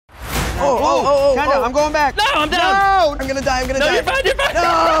Oh, Kinda, I'm going back. No, I'm down. No, I'm gonna die, I'm gonna die. No, you're fine, you're fine.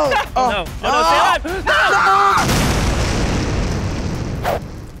 No. No, stay alive. No.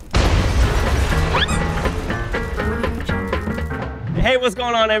 Hey, what's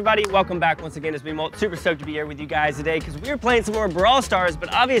going on, everybody? Welcome back once again. It's me, MOLT. Super stoked to be here with you guys today because we're playing some more Brawl Stars,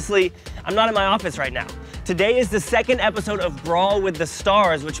 but obviously, I'm not in my office right now. Today is the second episode of Brawl with the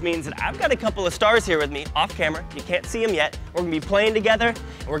Stars, which means that I've got a couple of stars here with me off camera. You can't see them yet. We're gonna be playing together,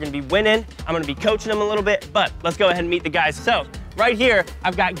 and we're gonna be winning. I'm gonna be coaching them a little bit, but let's go ahead and meet the guys. So, right here,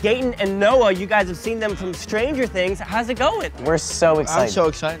 I've got Gaten and Noah. You guys have seen them from Stranger Things. How's it going? We're so excited. I'm so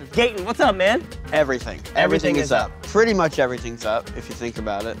excited. Gaten, what's up, man? Everything. Everything is up. Pretty much everything's up, if you think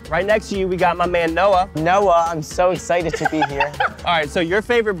about it. Right next to you, we got my man, Noah. Noah, I'm so excited to be here. All right, so your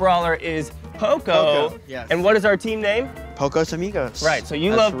favorite brawler is Poco. Yes. And what is our team name? Pocos Amigos. Right, so you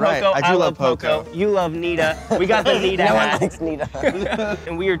That's love right. Poco, I do love Poco. You love Nita. We got the Nita No hat. one likes Nita.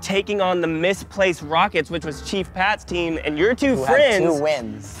 And we are taking on the Misplaced Rockets, which was Chief Pat's team, and your two Who friends, had 2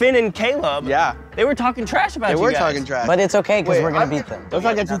 wins. Finn and Caleb, Yeah. they were talking trash about you They were guys. talking trash. But it's okay, because Wait, we're going to beat them. Let's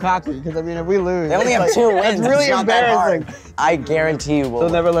not get too cocky, because I mean, if we lose, They only have it's 2 like- wins. It's really not that embarrassing. hard. I guarantee you we'll They'll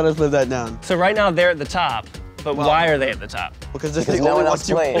never let us live that down. So right now they're at the top, but why are they at the top? Because they're Because the no only one ones else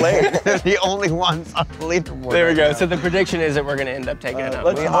who played. play. They're the only ones on the leaderboard. There we right go. now. So the prediction is that we're going to end up taking it up.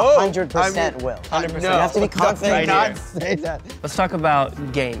 let's We hope. 100% will. 100%. You have to be confident. Do not say that. Let's talk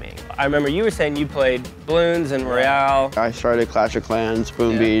about gaming. I remember you were saying you played Bloons and Royale. I started Clash of Clans,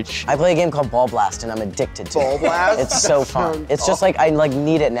 Boom Beach. I play a game called Ball Blast, and I'm addicted to Ball it. Blast? It's so That fun. sounds It's just like I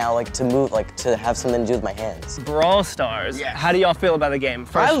need it now, like to move, like to have something to do with my hands. Brawl Stars. Yes. How do y'all feel about the game?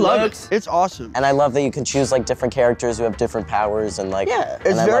 First I love looks? it. It's awesome. And I love that you can choose like different characters who have different powers and like. Yeah, and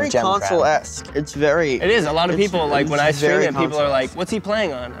it's I very love gem crab. console-esque. It's very. It is. A lot of it's- people, like when I it's stream very it, people are like, console-esque. what's he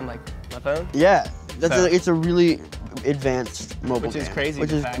playing on? I'm like, my phone? Yeah, So- it's a really advanced mobile Which is game, crazy. which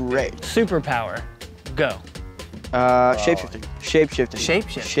the is fact that- great. Superpower. Go. Shapeshifting. Shapeshifting.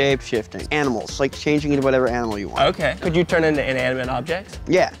 Shapeshifting. Shapeshifting. Animals, like changing into whatever animal you want. Okay. Could you turn into inanimate objects?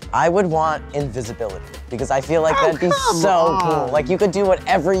 Yeah. I would want invisibility because I feel like Oh, that'd be come so on. cool. Like you could do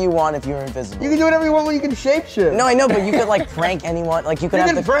whatever you want if you were invisible. You can do whatever you want when you can shapeshift. No, I know, but you could like prank anyone. Like you could You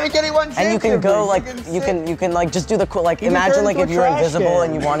have can the prank anyone. and you can go like shapeshifting. you can like just do the cool like You can imagine turn like into if a you were trash invisible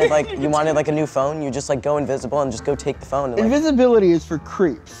can. and you wanted like a new phone, you just like go invisible and just go take the phone. And, like, Invisibility is for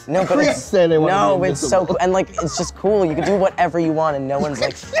creeps. no, but creeps it's, say they want to no, be it's so invisible. cool and like it's just cool. You can do whatever you want and no one's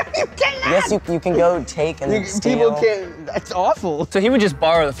like. You cannot. Yes, you can go take and steal. People can't. That's awful. So he would just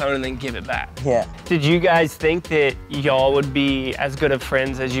borrow the phone and then give it back. Yeah. Did you guys think that y'all would be as good of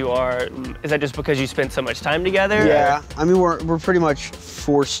friends as you are? Is that just because you spent so much time together? Yeah, I mean we're pretty much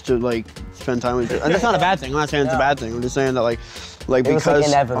forced to like spend time with each other. And that's not a bad thing. I'm not saying it's a bad thing. I'm just saying that like It was because like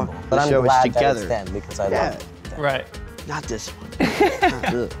inevitable, the but I'm show is glad together. that it's them because I Yeah. love it. Right. Not this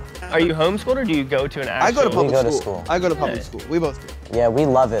one. Are you homeschooled or do you go to an actual? I go to public go to school. school. I go to public Yeah. school. We both do. Yeah, we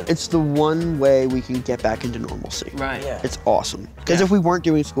love it. It's the one way we can get back into normalcy. Right. Yeah. It's awesome. Because Yeah. if we weren't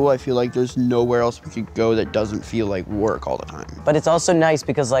doing school, I feel like there's nowhere else we could go that doesn't feel like work all the time. But it's also nice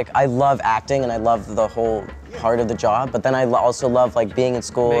because like I love acting and I love the whole part of the job, but then I also love like being in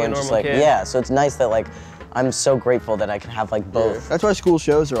school Being a and just normal like, kid. yeah, so it's nice that like I'm so grateful that I can have like both. That's why school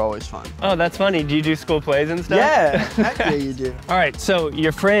shows are always fun. Oh, that's funny. Do you do school plays and stuff? Yeah, heck yeah you do. All right, so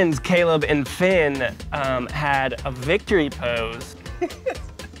your friends Caleb and Finn had a victory pose.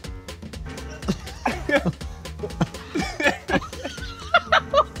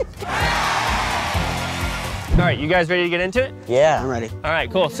 All right, you guys ready to get into it? Yeah. I'm ready. All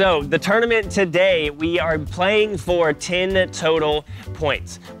right, cool. So the tournament today, we are playing for 10 total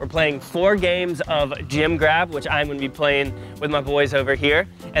points. We're playing 4 games of Gym Grab, which I'm gonna be playing with my boys over here.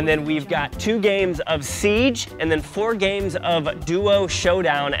 And then we've got 2 games of Siege, and then 4 games of Duo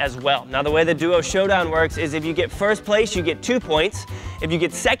Showdown as well. Now the way the Duo Showdown works is if you get first place, you get 2 points. If you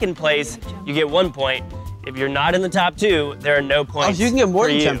get second place, you get 1 point. If you're not in the top 2, there are no points. Oh, so you can get more for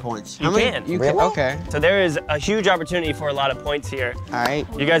than you. 10 points. You can. You Really? can. Okay. So there is a huge opportunity for a lot of points here. All right.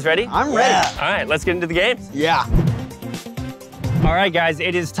 You guys ready? I'm ready. Yeah. All right, let's get into the games. Yeah. All right, guys,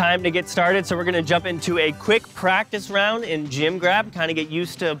 it is time to get started. So we're gonna jump into a quick practice round in Gym Grab, kind of get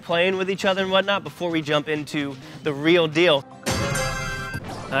used to playing with each other and whatnot before we jump into the real deal.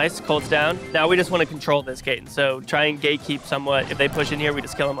 Nice, Colt's down. Now we just want to control this, Gaten. So try and gatekeep somewhat. If they push in here, we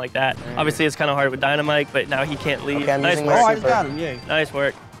just kill him like that. Obviously, it's kind of hard with Dynamite, but now he can't leave. Okay, I'm nice using work. Oh, I Super. just got him. Yay. Nice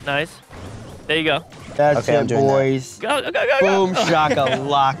work. Nice. There you go. That's Okay, I'm it, doing that. boys. Go, go, go, go, go. Boom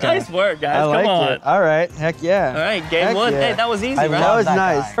shakalaka. Nice work, guys. I like Come on. it. All right. Heck yeah. All right, game Heck 1. yeah. Hey, that was easy, I right? That was that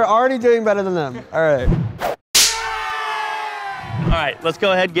nice. guy. We're already doing better than them. All right. All right, let's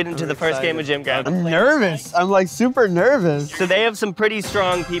go ahead and get into the first game of Gym Grab. I'm nervous. I'm like super nervous. So they have some pretty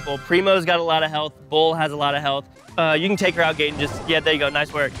strong people. Primo's got a lot of health. Bull has a lot of health. You can take her out, Gaten. Just, yeah, there you go.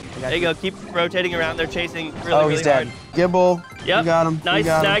 Nice work. There you go. Keep rotating around. They're chasing really, he's really dead. hard. Gibble. Yep. You got him. Nice. You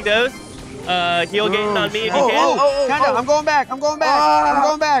got Snag those. Heal Gaten on me if you can. Kinda. I'm going back. I'm going back. I'm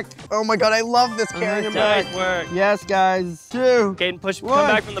going back. Oh my god, I love this character. Nice work. Yes, guys. 2. Gaten, push. One. Come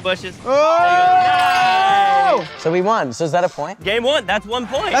back from the bushes. Oh! There you go. Nice. So we won. So is that a point? Game 1. That's 1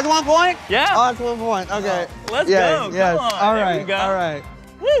 point. That's 1 point? Yeah. Oh, that's 1 point. Okay. Let's Yeah, go. yes. Come on. All There right. we go. All right.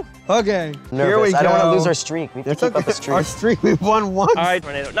 Woo. Okay. Nervous. Here we go. I don't want to lose our streak. We have to keep up the streak. Our streak. We've won once. All right,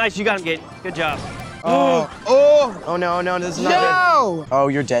 Tornado. Nice. You got him, Gaten. Good job. Oh. Oh no, this is not No. good. Oh,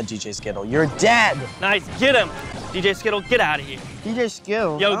 you're dead, DJ Skittle. You're dead. Nice. Get him. DJ Skittle, get out of here. DJ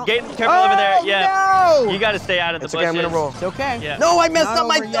Skill. Yo, Gaten, careful over there. Yeah. No. You got to stay out of the It's bushes. okay, I'm gonna roll. It's okay. Yeah. No, I messed Not up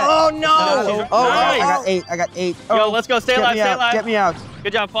my. over yet. Oh no. Oh, I nice. got 8. I got 8. Yo, let's go. Stay alive. Stay alive. Get me out.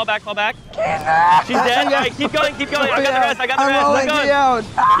 Good job. Fall back. Fall back. She's dead. All right, keep going. Keep going. I got the rest. I got the rest. I'm Keep rolling. going. Get out.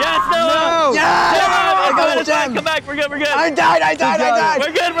 Yes, Noah. No. Yes! Stay alive. I got It's it, fine. Jen. Come back. We're good. We're good. I died.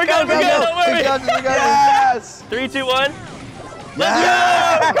 We're good. We're good. We're good. Don't worry. We got it. Yes. 3, 2, 1. Let's go.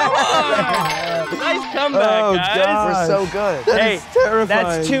 Come on. Nice comeback, Oh, guys. God. We're so good. Hey, That's terrifying.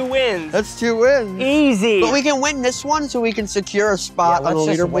 that's 2 wins. That's 2 wins. Easy. But we can win this one so we can secure a spot Yeah, on the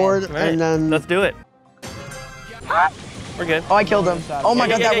let's just leaderboard Right. and then Let's do it. We're good. Oh, I killed him. Oh my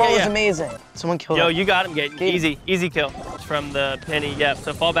Yeah, god, yeah, that yeah, roll yeah. was amazing. Someone killed Yo, him. you got him, Gaten. Gaten. Easy. Easy kill. It's from the penny. Yep.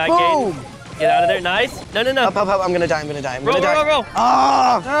 So fall back, Boom. Gaten. Get out of there. Nice. No. Up. I'm gonna die. I'm gonna die. I'm Roll, gonna die. roll.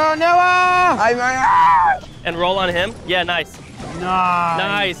 Oh, Oh, Noah! And roll on him. Yeah, nice.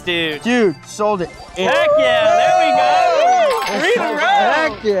 Nice, dude. Dude, sold it. Heck yeah, there we go. 3 in a row.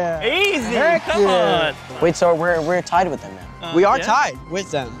 Heck yeah. Easy, Heck come yeah. on. Wait, so we're tied with them now. We are Yeah. tied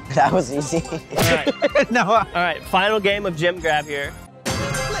with them. That was easy. All right. Noah. All right, final game of Gym Grab here.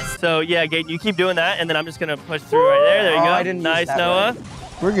 So yeah, Gaten, you keep doing that, and then I'm just gonna push through right there. There you Oh, go. I didn't use Nice, that Noah.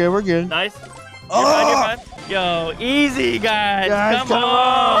 We're good. We're good. Nice. You're fine, you're fine. Yo, easy, guys. Guys, come come on.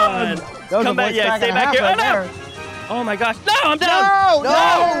 on. That was Come a back, voice yeah, crack stay and a back half here. right Oh, no. there. Oh my gosh. No, I'm down.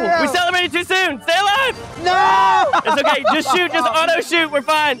 No. We celebrated too soon. Stay alive. No! It's okay. Just shoot. Just auto shoot. We're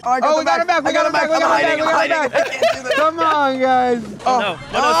fine. I Oh, we got him back. We got him back. We got him back. We got him back. Come on, guys. No,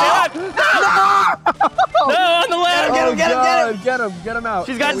 stay alive. No, on the left. Get him, get him. Get him out.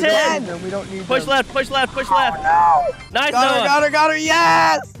 She's got We 10. don't need them. We don't need Push them. left, push left, push left. No. Nice, Noah. Got her,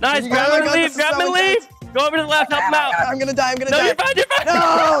 yes! Nice, You grab got him it. and leave, This is grab him so and leave. Go over to the left, help him out. I'm gonna die, No, you're fine, you're fine.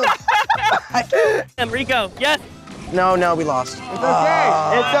 No! And Rico, yes. No, we lost. It's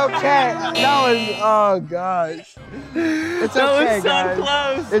okay. It's okay. That was, oh gosh. It's That okay, was so guys.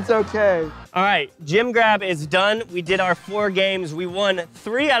 close. It's okay. All right, Gym Grab is done. We did our 4 games. We won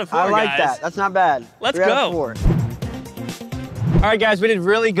 3 out of 4, I like guys. that. That's not bad. Let's 3 out of go. 4. All right, guys, we did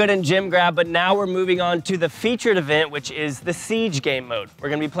really good in Gym Grab, but now we're moving on to the featured event, which is the Siege game mode. We're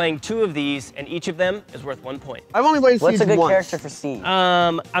gonna be playing 2 of these, and each of them is worth 1 point. I've only played What's Siege a good once. character for Siege?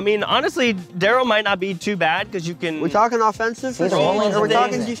 I mean, honestly, Daryl might not be too bad, because you can... We talking offensive? See, the rolling's Are we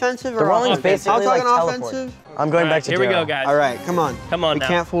talking amazing. defensive? The or rolling's offensive? basically I'm like talking teleport. offensive. I'm going back to Here we go, Daryl. guys. All right, come on. Come on we now.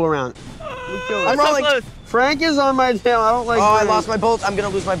 can't fool around. I'm So rolling. close. Frank is on my tail. I don't like Oh, I Frank. lost my bolt. I'm gonna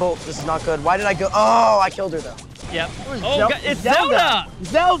lose my bolt. This is not good. Why did I go? Oh, I killed her though. Yep. was Oh, God, it's Zelda.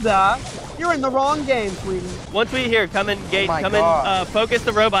 Zelda? You're in the wrong game, sweetie. Once we hear, come in, Gate, my come in, God. focus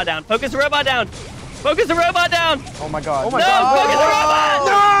the robot down. Focus the robot down. Focus the robot down. Oh my god. Oh my No, God. focus the robot.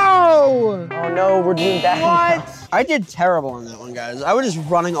 No! Oh no, we're doing bad. What? I did terrible on that one, guys. I was just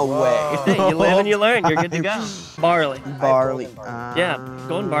running away. Hey, you live and you learn. You're good to go. Barley. Barley. Yeah,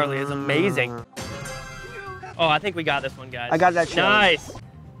 golden barley is amazing. Oh, I think we got this one, guys. I got that challenge. Nice.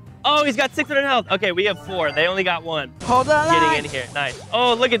 Oh, he's got 600 health. Okay, we have 4. They only got 1. Hold on. Getting in here. Nice.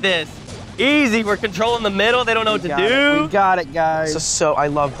 Oh, look at this. Easy. We're controlling the middle. They don't know what to do. We got it, guys. So I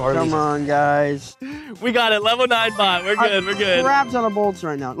love barley. Come on, guys. We got it. Level 9 bot. We're good. We're good. Crap ton of bolts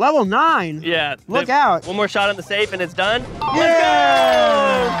right now. Level 9? Yeah. Look out. One more shot on the safe and it's done.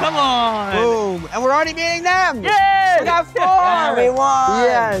 Yeah. Let's go. Come on. Boom. And we're already beating them. Yay! We got 4. Yeah, we won.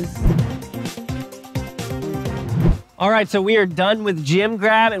 Yes. All right, so we are done with Gym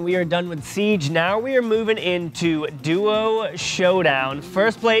Grab and we are done with Siege. Now we are moving into Duo Showdown.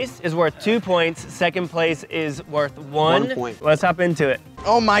 First place is worth 2 points. Second place is worth 1. 1 point. Let's hop into it.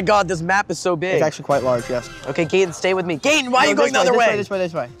 Oh my god, this map is so big. It's actually quite large, yes. Okay, Gaten, stay with me. Gaten, why are you No, going the other way? This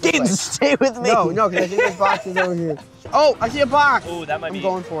way. Gaten, stay with me. No, because I think this box is over here. Oh, I see a box. Ooh, that might be. I'm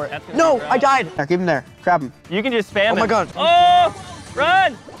going for it. That's gonna No, be rough. I died. Yeah, keep him there. Grab him. You can just spam Oh my it. God. Oh,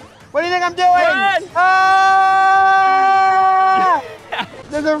 run! What do you think I'm doing? Run! Ah!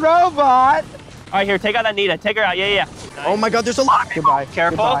 There's a robot. All right, here, take out that Nita. Take her out. Yeah, yeah. Nice. Oh my God, there's a lot. Goodbye.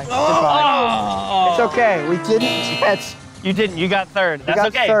 Careful. Goodbye. Oh. It's okay. We didn't get. You didn't. You got third. That's got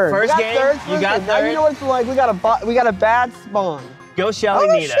okay. Third. First game, you got game. third. Now you know what it's like. We got a bad spawn. Go Shelly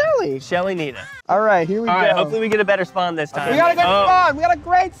Oh, Nita. Shelly. Shelly Nita. All right, here we go. All right, hopefully we get a better spawn this time. We got a good spawn. We got a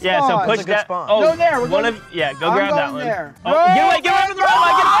great spawn. Yeah, so push That's a good that. spawn. Oh, Go there. We're one going, of yeah. Go grab that one. There. Oh, get away! Get away from the red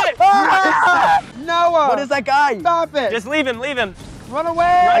line! Get away! Ah! Noah. What is that guy? Stop it. Just leave him. Leave him. Run away.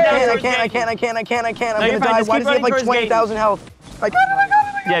 Right down I towards can't. Gaten. I'm you're gonna fine. die. Just Why keep does he have like running towards 20,000 health? Like,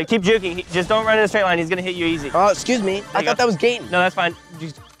 Yeah, keep juking. Just don't run in a straight line. He's gonna hit you easy. oh, excuse me. I you thought go. that was Gaten. No, that's fine.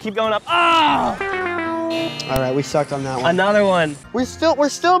 Just keep going up. Ah! All right, we sucked on that one. Another one. We're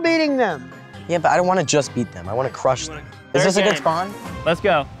still beating them. Yeah, but I don't want to just beat them. I want to crush them. Is this a good spawn? Let's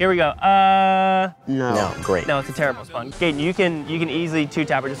go. Here we go. No. No, great. No, it's a terrible spawn. Gaten, you can easily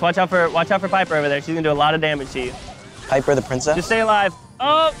two-tap her. Just watch out for Piper over there. She's gonna do a lot of damage to you. Piper the princess? Just stay alive.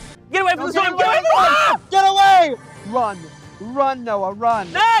 Oh! Get away from the storm! Get away from the storm! Get away! Run. Run, Noah,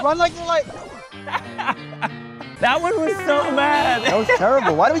 run. No! Run like you're like. That one was so bad. That was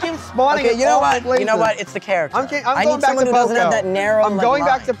terrible. Why do we keep spawning? Okay, in you know all what? places? You know what? It's the character. I'm I going need back someone to who doesn't Poco. have that narrow. I'm like, going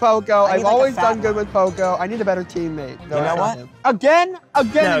back to line. Poco. I need I've like a always fat done good one. with Poco. I need a better teammate. You know what? Again? No, in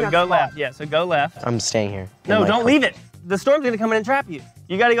that go spot. left. Yeah, so go left. I'm staying here. No, don't leave it. The storm's gonna come in and trap you.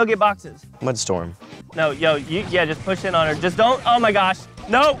 You gotta go get boxes. Mud storm. No, yo, yeah, just push in on her. Just don't, oh my gosh.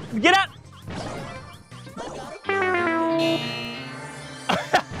 No, get out.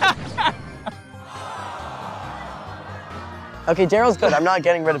 Okay, Daryl's good. I'm not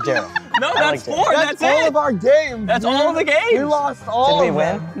getting rid of Daryl. No, I that's like four, That's that's all it. of our games. That's all of the games. We lost all Did we of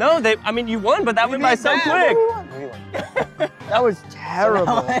win? them. No, I mean, you won, but that went by did so bad. quick. That was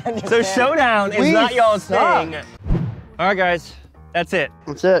terrible. So Showdown is We not y'all's suck. thing. All right, guys, that's it.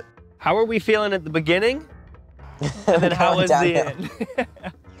 That's it. How are we feeling at the beginning? And then how was the end?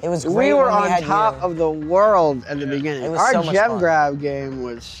 It was great We were when on had top you. of the world at the beginning. It was Our so much gem fun. grab game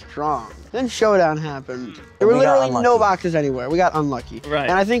was strong. Then Showdown happened. There And were we got literally no unlucky. boxes anywhere. We got unlucky. Right.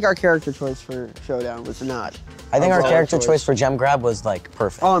 And I think our character choice for Showdown was not. I think our overall character choice for gem grab was like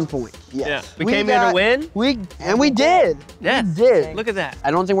perfect. On point, yes. Yeah. We came here to win. We did. Yes. We did. Look at that. I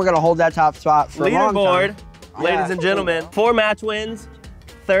don't think we're gonna hold that top spot for a long Leaderboard, time. ladies Yeah. and gentlemen. 4 match wins,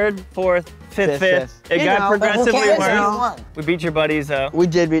 3rd, 4th, 5th, 5th. It You got know, progressively cares? worse. Who We beat your buddies though. We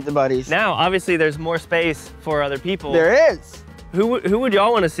did beat the buddies. Now, obviously, there's more space for other people. There is. Who would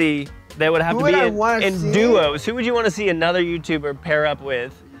y'all want to see that would have Who to would be I in wanna see? duos? Who would you want to see another YouTuber pair up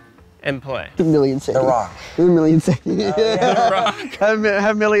with and play? Million Sadie. The Rock. Million Sadie. The Rock.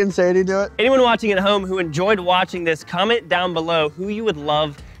 Have Million Sadie do it. Anyone watching at home who enjoyed watching this, comment down below who you would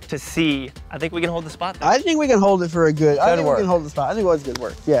love to see. I think we can hold the spot though. I think we can hold it for a good. I think work. we can hold the spot. I think it was good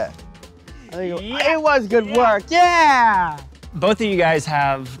work. Yeah. I think Yeah. it was good work. Yeah. Both of you guys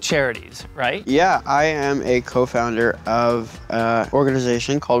have charities, right? Yeah, I am a co-founder of an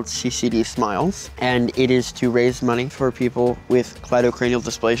organization called CCD Smiles, and it is to raise money for people with cleidocranial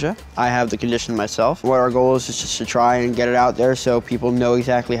dysplasia. I have the condition myself. What our goal is just to try and get it out there so people know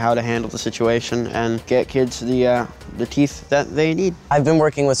exactly how to handle the situation and get kids the teeth that they need. I've been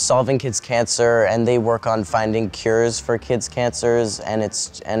working with Solving Kids Cancer, and they work on finding cures for kids' cancers, and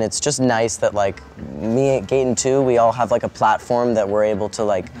it's just nice that like me at Gaten 2, we all have like a platform that we're able to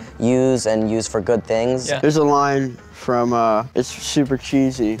like use for good things. Yeah. There's a line from, it's super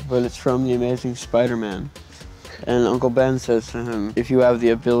cheesy, but it's from The Amazing Spider-Man. And Uncle Ben says to him, if you have the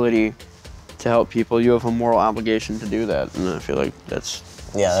ability to help people, you have a moral obligation to do that. And I feel like that's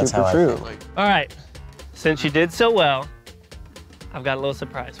Yeah, that's super how I true. feel. All right, since you did so well, I've got a little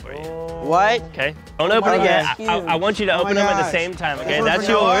surprise for you. What? Okay, don't open it God, yet. that's huge. I want you to Oh my open them at the gosh. same time, This okay? one's That's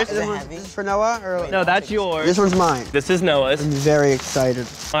for Noah? yours. This is for Noah? Or No, that's yours. This one's mine. This is Noah's. I'm very excited.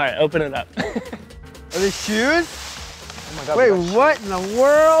 All right, open it up. Are they shoes? Oh my God, Wait, we got- what in the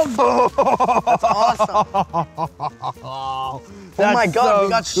world? That's awesome. Oh my God, we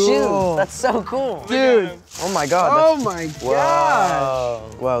got shoes. That's so cool. Dude. Oh my God. Oh my gosh. Whoa.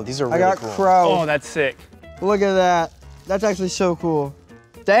 Whoa, these are really I got cool. Crow. Oh, that's sick. Look at that. That's actually so cool.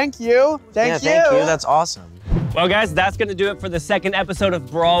 Thank you. Yeah, thank you. That's awesome. Well, guys, that's going to do it for the second episode of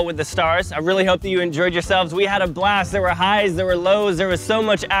Brawl with the Stars. I really hope that you enjoyed yourselves. We had a blast. There were highs, there were lows, there was so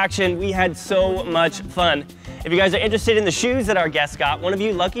much action. We had so much fun. If you guys are interested in the shoes that our guest got, one of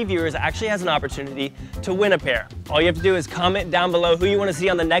you lucky viewers actually has an opportunity to win a pair. All you have to do is comment down below who you want to see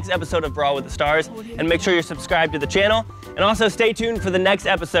on the next episode of Brawl with the Stars, and make sure you're subscribed to the channel. And also stay tuned for the next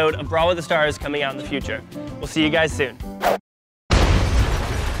episode of Brawl with the Stars coming out in the future. We'll see you guys soon.